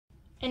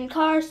In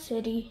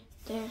Carcity,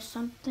 there's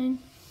something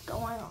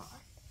going on.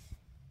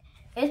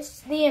 It's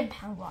the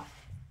impound lot.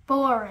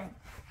 Boring.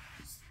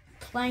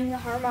 Playing the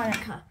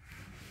harmonica.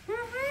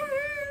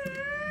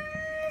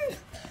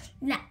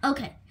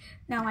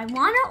 Now I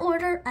want to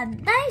order a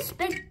nice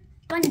big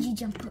bungee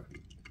jumper.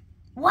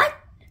 What?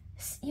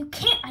 I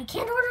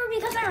can't order it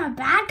because I'm a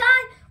bad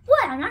guy?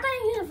 What? I'm not going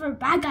to use it for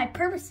bad guy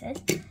purposes.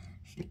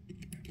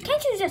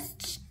 Can't you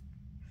just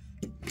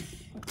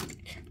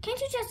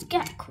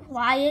get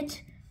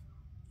quiet?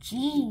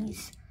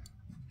 Jeez.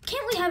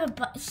 Can't we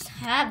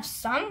have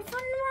some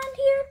fun around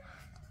here?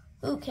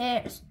 Who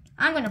cares?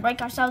 I'm gonna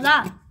break ourselves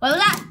up. What was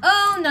that?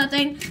 Oh,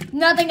 nothing.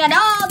 Nothing at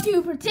all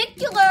too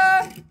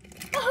particular.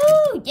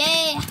 Woohoo!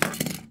 Yeah.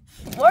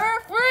 We're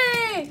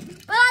free.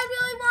 But I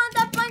really want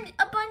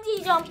a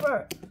bungee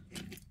jumper.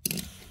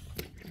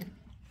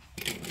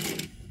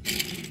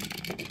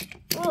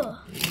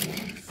 Woohoo!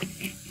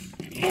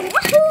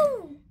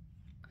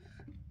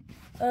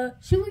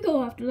 Should we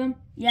go after them?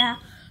 Yeah.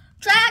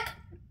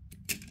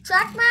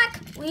 Track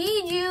Mac, we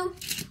need you.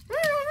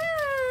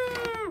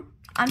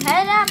 I'm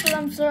headed after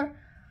them, sir.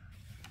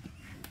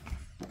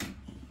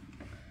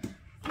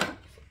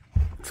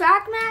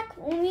 Track Mac,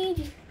 we need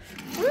you.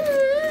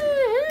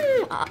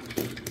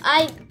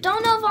 I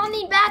don't know if I'll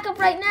need backup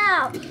right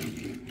now.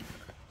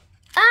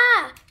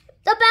 Ah,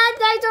 the bad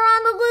guys are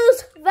on the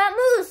loose. That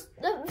moose.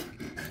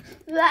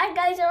 The bad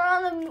guys are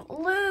on the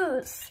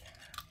loose.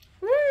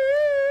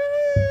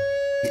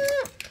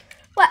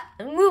 What?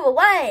 Move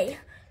away.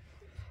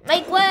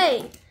 Make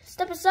way.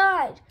 Step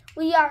aside.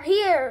 We are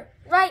here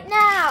right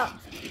now.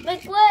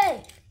 Make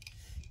way.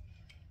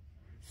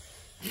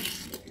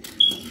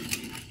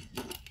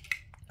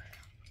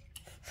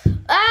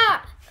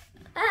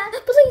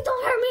 Please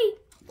don't hurt me.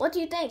 What do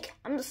you think?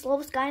 I'm the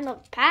slowest guy in the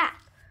pack.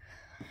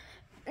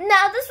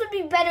 Now, this would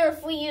be better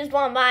if we used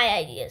one of my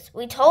ideas.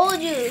 We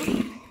told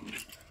you.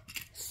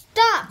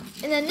 Stop.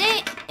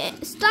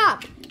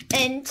 Stop.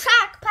 In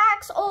Track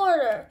Pack's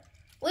order.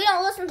 We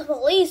don't listen to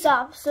police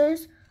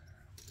officers.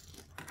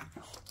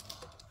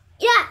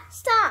 Yeah,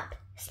 stop.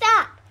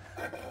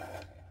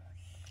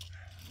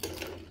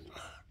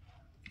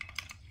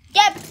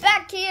 Get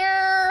back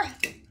here.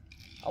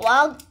 Oh,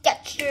 I'll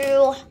get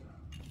you.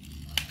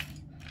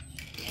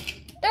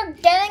 They're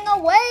getting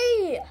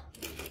away.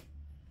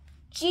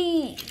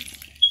 Jeez,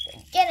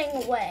 they're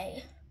getting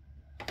away.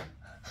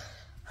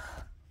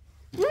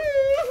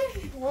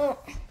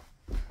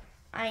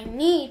 I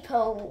need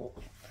to.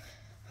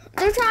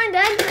 They're trying to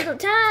enter the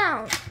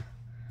town.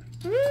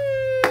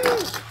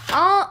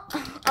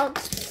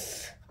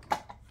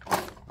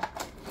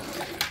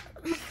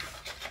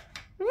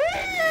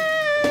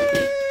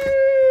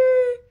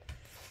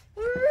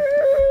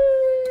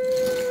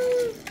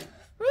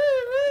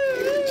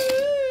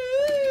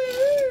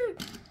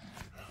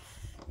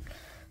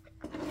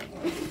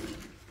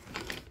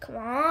 Come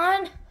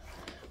on.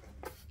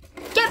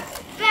 Get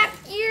back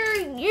here,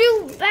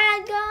 you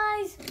bad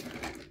guys.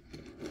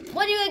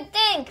 What do you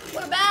think?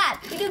 We're bad.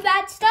 We do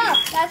bad stuff.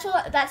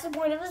 That's the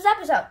point of this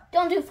episode.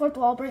 Don't do fourth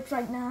wall breaks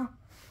right now.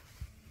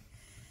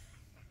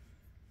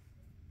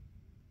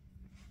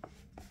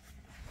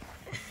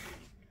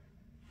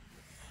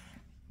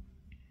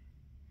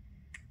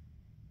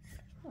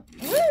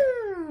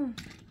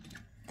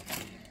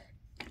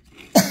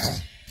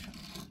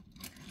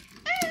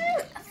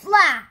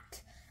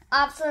 Flat.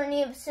 Officer in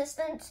need of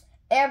assistance.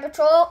 Air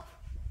Patrol.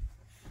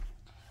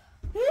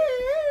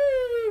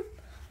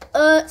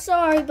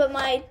 Sorry, but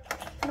my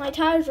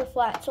tires are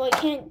flat, so I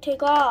can't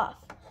take off.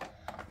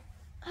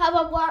 How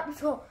about Black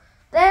Patrol?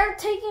 They're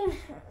taking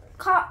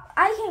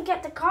I can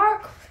get the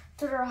car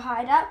to their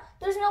hideout.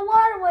 There's no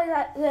waterway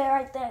there,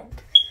 I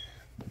think.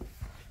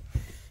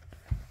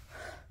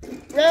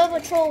 Rail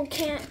Patrol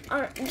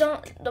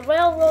the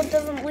railroad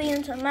doesn't lead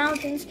into the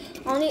mountains.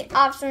 Only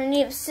officer in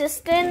need of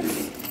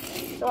assistance.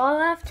 So I'll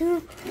have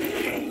to.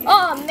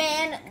 Oh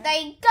man,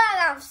 they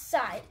got off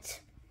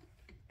sight.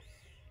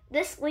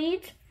 This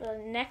leads to the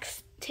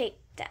next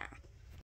takedown.